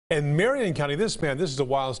In Marion County, this is a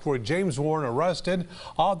wild story. James Warren arrested,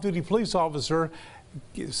 off-duty police officer,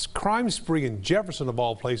 crime spree in Jefferson of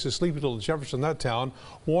all places, sleepy little Jefferson, that town.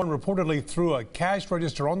 Warren reportedly threw a cash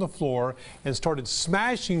register on the floor and started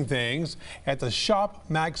smashing things at the Shop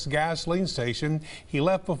Max gasoline station. He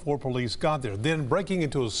left before police got there, then breaking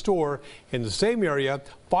into a store in the same area,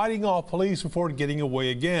 fighting off police before getting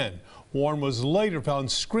away again. Warren was later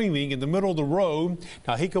found screaming in the middle of the road.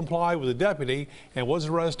 Now, he complied with the deputy and was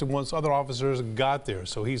arrested once other officers got there,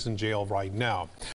 so he's in jail right now.